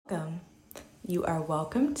You are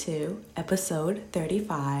welcome to episode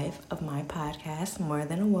 35 of my podcast, More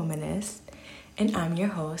Than a Womanist, and I'm your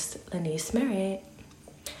host, Lanice Merritt.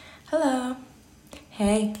 Hello.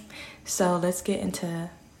 Hey. So let's get into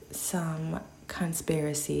some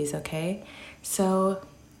conspiracies, okay? So,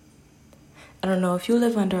 I don't know if you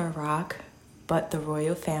live under a rock, but the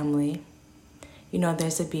royal family,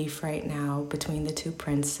 there's a beef right now between the two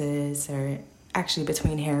princes, or actually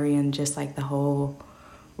between Harry and just like the whole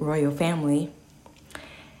royal family.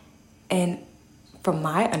 And from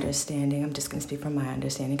my understanding, I'm just going to speak from my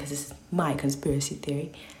understanding because this is my conspiracy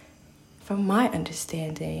theory. From my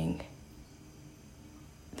understanding,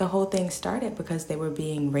 the whole thing started because they were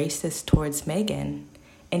being racist towards Meghan.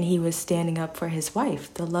 And he was standing up for his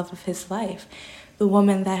wife, the love of his life, the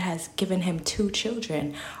woman that has given him 2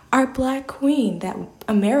 children, our Black queen that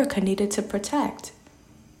America needed to protect.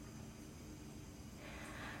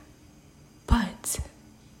 But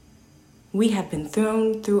we have been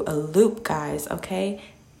thrown through a loop, guys, okay?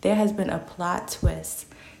 There has been a plot twist.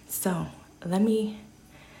 So let me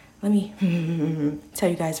tell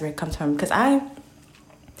you guys where it comes from. Because a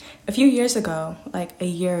few years ago, like a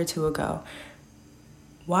year or 2 ago,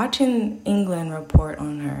 watching England report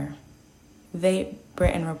on her,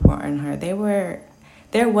 Britain report on her,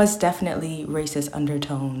 there was definitely racist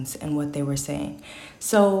undertones in what they were saying.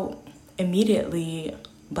 So immediately,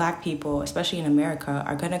 Black people, especially in America,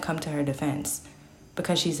 are going to come to her defense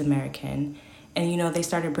because she's American. And, they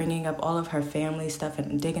started bringing up all of her family stuff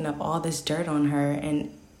and digging up all this dirt on her.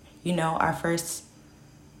 And, our first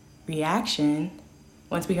reaction,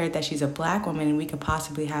 once we heard that she's a Black woman and we could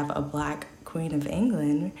possibly have a Black Queen of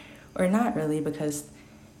England, or not really, because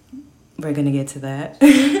we're going to get to that.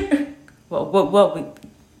 well,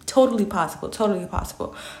 totally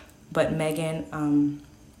possible. But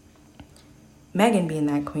Meghan being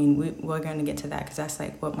that queen, we're going to get to that because that's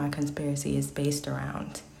like what my conspiracy is based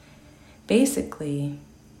around. Basically,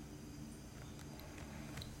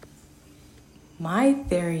 my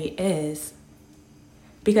theory is,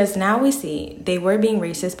 because now we see they were being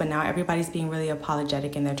racist, but now everybody's being really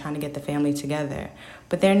apologetic and they're trying to get the family together.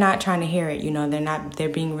 But they're not trying to hear it, they're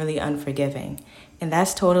being really unforgiving. And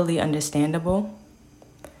that's totally understandable.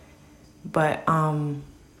 But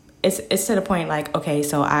it's to the point like, okay,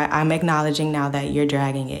 so I'm acknowledging now that you're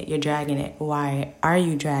dragging it. Why are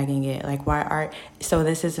you dragging it? Like, so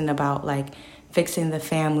this isn't about like fixing the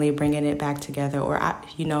family, bringing it back together, or,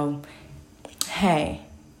 hey,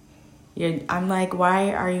 I'm like,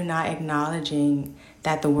 why are you not acknowledging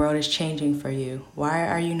that the world is changing for you? Why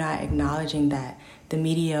are you not acknowledging that the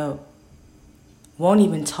media won't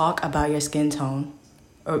even talk about your skin tone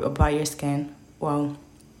or about your skin? Well,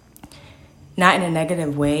 not in a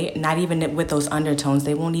negative way, not even with those undertones.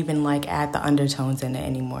 They won't even add the undertones in it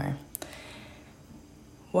anymore.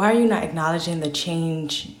 Why are you not acknowledging the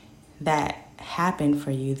change that happened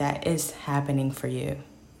for you, that is happening for you?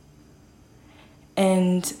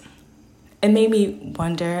 And it made me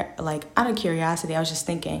wonder, out of curiosity, I was just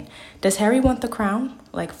thinking, does Harry want the crown?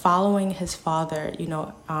 Following his father,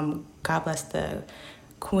 God bless the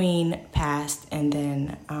Queen passed, and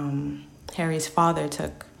then Harry's father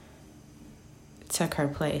took her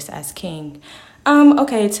place as king.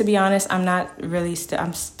 Okay, to be honest,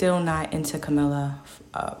 I'm still not into Camilla.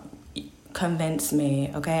 Convince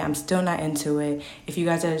me, okay? I'm still not into it. If you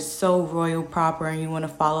guys are so royal proper and you want to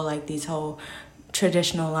follow these whole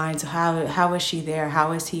traditional lines, how is she there?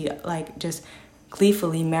 How is he just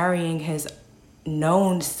gleefully marrying his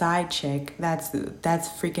known side chick? That's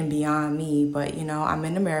freaking beyond me. But I'm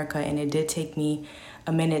in America, and it did take me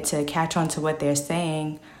a minute to catch on to what they're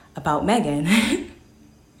saying about Meghan.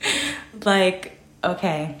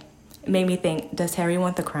 Okay, it made me think, does Harry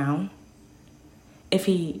want the crown? If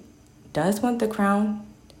he does want the crown,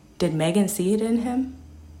 did Meghan see it in him?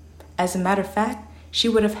 As a matter of fact, she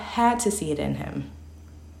would have had to see it in him.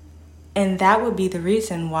 And that would be the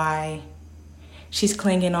reason why she's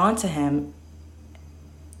clinging on to him.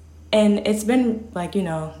 And it's been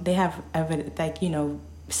they have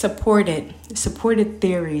supported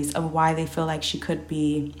theories of why they feel like she could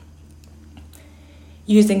be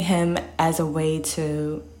using him as a way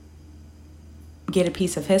to get a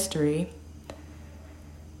piece of history.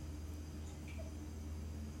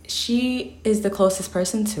 She is the closest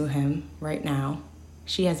person to him right now.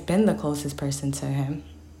 She has been the closest person to him.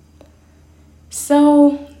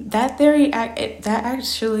 So that theory, that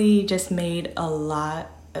actually just made a lot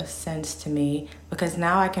of sense to me, because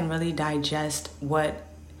now I can really digest what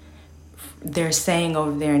they're saying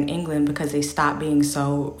over there in England, because they stopped being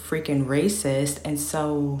so freaking racist and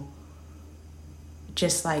so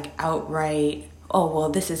just outright, oh, well,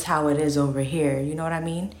 this is how it is over here. You know what I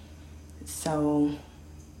mean? So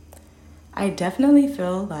I definitely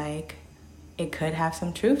feel like it could have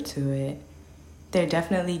some truth to it. They're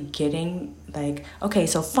definitely getting like, okay,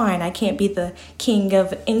 so fine, I can't be the king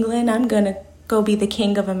of England. I'm going to go be the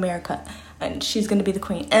king of America. And she's going to be the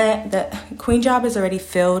queen. The queen job is already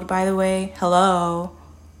filled, by the way. Hello.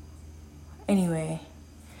 Anyway.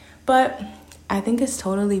 But I think it's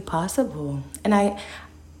totally possible. And I'm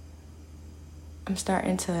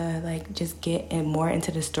starting to like just get more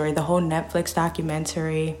into the story. The whole Netflix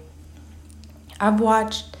documentary. I've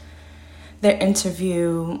watched their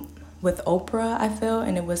interview with Oprah, I feel,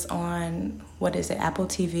 and it was on, Apple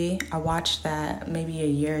TV. I watched that maybe a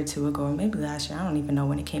year or two ago, or maybe last year. I don't even know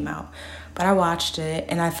when it came out. But I watched it,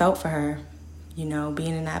 and I felt for her, being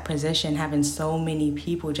in that position, having so many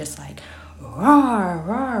people just like, roar,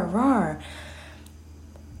 roar, roar.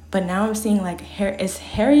 But now I'm seeing, like, is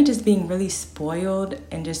Harry just being really spoiled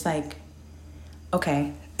and just like,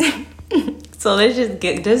 okay. So let's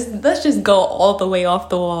just go all the way off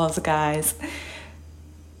the walls, guys.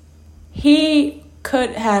 He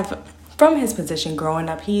could have, from his position growing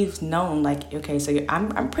up, he's known like, okay, so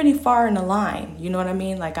I'm pretty far in the line. You know what I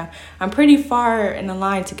mean? Like I'm pretty far in the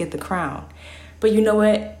line to get the crown. But you know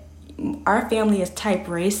what? Our family is type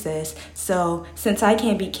racist, so since I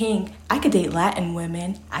can't be king, I could date Latin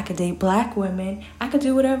women, I could date black women, I could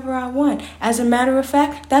do whatever I want. As a matter of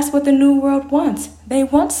fact, that's what the new world wants. They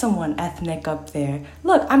want someone ethnic up there.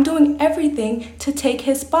 Look, I'm doing everything to take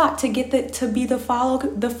his spot, to get to be the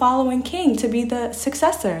following king, to be the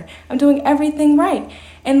successor. I'm doing everything right.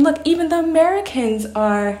 And look, even the Americans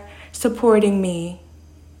are supporting me.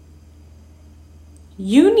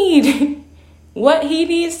 What he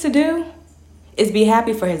needs to do is be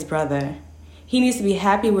happy for his brother. He needs to be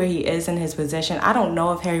happy where he is in his position. I don't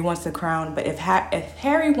know if Harry wants the crown, but if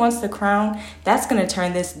Harry wants the crown, that's going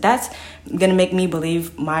to make me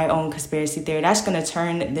believe my own conspiracy theory. That's going to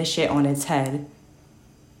turn this shit on its head.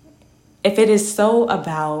 If it is so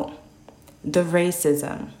about the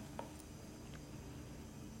racism,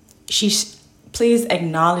 please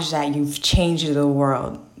acknowledge that you've changed the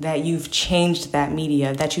world, that you've changed that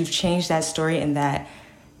media, that you've changed that story, and that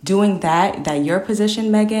doing that your position,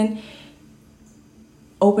 Meghan,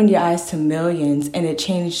 opened your eyes to millions, and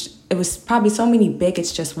it was probably so many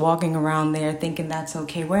bigots just walking around there thinking that's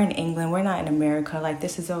okay. We're in England, we're not in America, like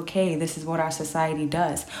this is okay, this is what our society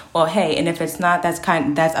does. Well, hey, and if it's not,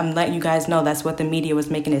 I'm letting you guys know that's what the media was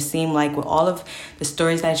making it seem like. With all of the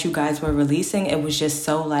stories that you guys were releasing, it was just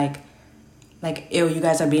so like, ew, you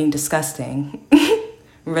guys are being disgusting.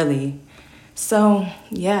 Really. So,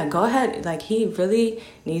 yeah, go ahead. Like, he really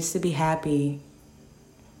needs to be happy.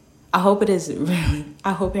 I hope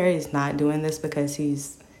Harry is not doing this because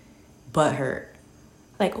he's butthurt.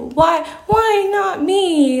 Like, why not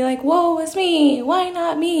me? Like, woe is me. Why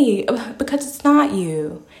not me? Because it's not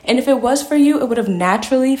you. And if it was for you, it would have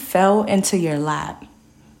naturally fell into your lap.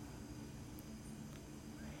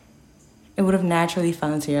 It would have naturally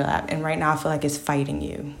fell into your lap. And right now I feel like it's fighting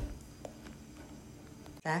you.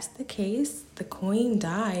 If that's the case, the queen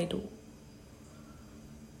died.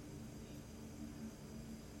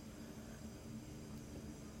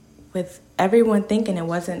 With everyone thinking it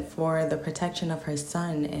wasn't for the protection of her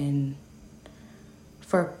son and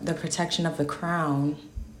for the protection of the crown,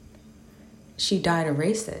 she died a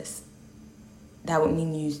racist. That would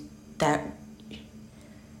mean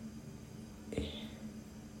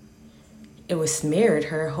it was smeared.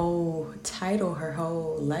 Her whole title, her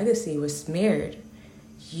whole legacy was smeared.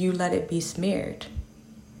 You let it be smeared.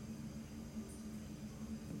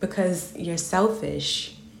 Because you're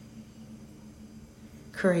selfish.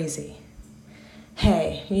 Crazy.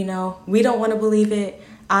 Hey, we don't want to believe it.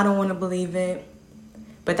 I don't want to believe it.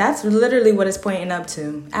 But that's literally what it's pointing up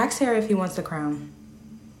to. Ask Harry if he wants the crown.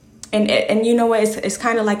 And you know what? It's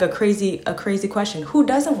kind of like a crazy question. Who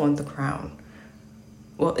doesn't want the crown?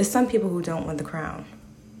 Well, it's some people who don't want the crown.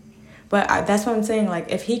 But that's what I'm saying.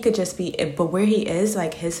 Like, if he could just but where he is,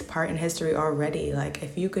 like, his part in history already, like,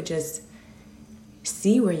 if you could just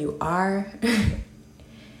see where you are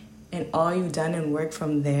and all you've done and work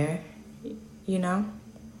from there, and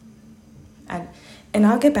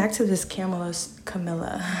I'll get back to this Camilla.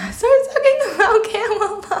 I started talking about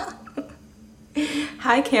Camilla.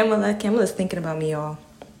 Hi, Camilla. Camilla's thinking about me, y'all.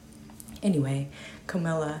 Anyway,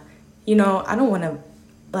 Camilla, I don't want to,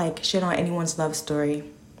 shit on anyone's love story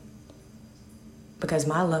because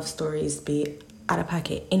my love stories be out of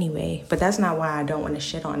pocket anyway. But that's not why I don't want to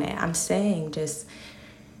shit on it. I'm saying just,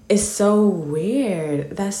 it's so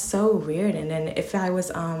weird. That's so weird. And then if I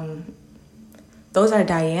was, those are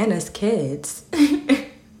Diana's kids.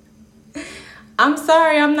 I'm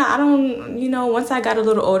sorry, I don't, once I got a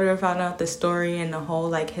little older and found out the story and the whole,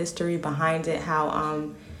 like, history behind it, how,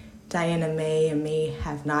 Diana may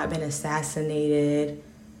have not been assassinated.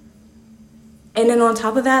 And then on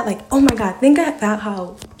top of that, like, oh my God, think about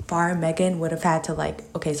how far Meghan would have had to, like,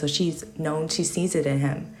 okay, so she sees it in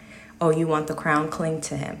him. Oh, you want the crown, cling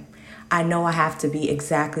to him. I know I have to be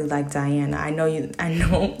exactly like Diana. I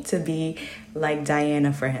know to be like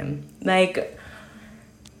Diana for him. Like,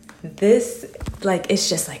 this, like, it's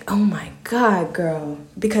just like, oh my God, girl.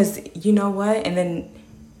 Because you know what? And then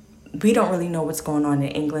we don't really know what's going on in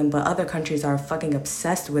England, but other countries are fucking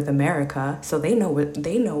obsessed with America. So they know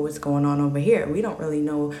what's going on over here. We don't really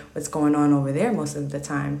know what's going on over there most of the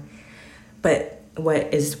time. But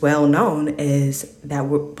what is well known is that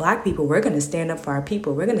Black people, we're going to stand up for our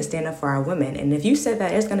people. We're going to stand up for our women. And if you said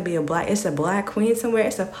that it's going to be a Black queen somewhere,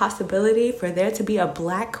 it's a possibility for there to be a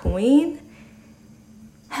Black queen.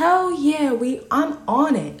 Hell yeah, I'm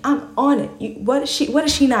on it. I'm on it. What is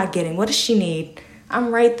she not getting? What does she need?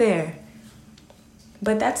 I'm right there.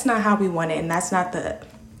 But that's not how we want it, and that's not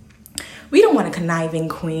we don't want a conniving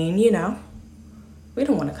queen, We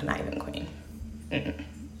don't want a conniving queen. Mm-mm.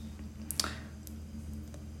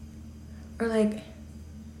 Or like,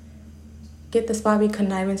 get this Bobby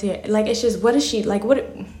conniving to it. Like, it's just, what is she, like,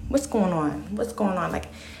 what's going on? What's going on? Like,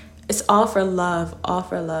 it's all for love,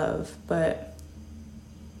 but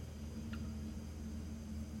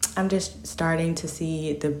I'm just starting to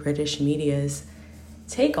see the British media's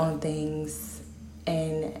take on things,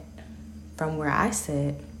 and from where I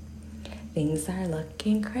sit, things are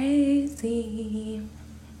looking crazy.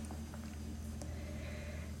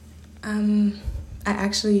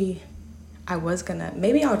 I was gonna,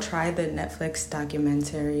 maybe I'll try the Netflix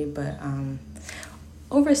documentary, but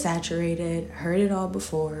oversaturated, heard it all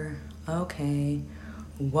before. Okay,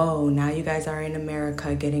 whoa, now you guys are in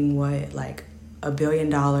America getting what, like $1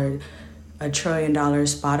 billion, $1 trillion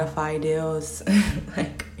Spotify deals.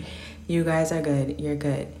 Like, you guys are good. You're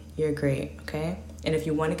good. You're great. Okay. And if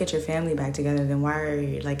you want to get your family back together, then why are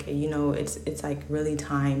you, like, it's like really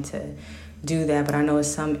time to do that. But I know it's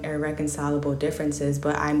some irreconcilable differences,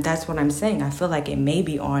 but that's what I'm saying. I feel like it may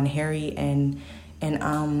be on Harry and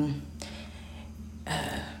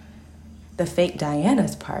the fake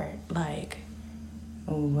Diana's part. Like,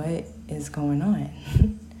 what is going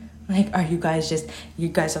on? Like, are you guys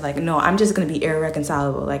are like, no, I'm just going to be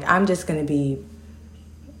irreconcilable. Like, I'm just going to be,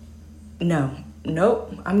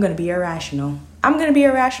 nope, I'm going to be irrational. I'm going to be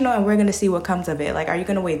irrational, and we're going to see what comes of it. Like, are you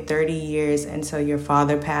going to wait 30 years until your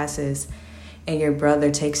father passes and your brother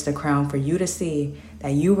takes the crown for you to see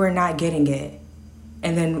that you were not getting it?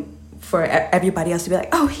 And then for everybody else to be like,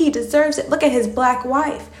 oh, he deserves it. Look at his Black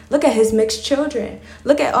wife. Look at his mixed children.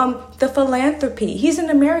 Look at the philanthropy. He's in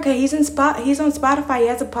America. He's on Spotify. He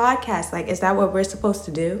has a podcast. Like, is that what we're supposed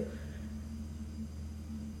to do?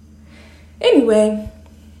 Anyway,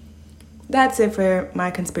 that's it for my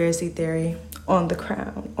conspiracy theory on the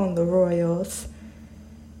crown, on the royals.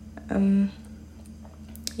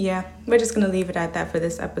 Yeah, we're just going to leave it at that for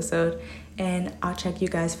this episode. And I'll check you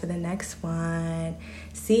guys for the next one.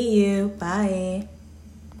 See you. Bye.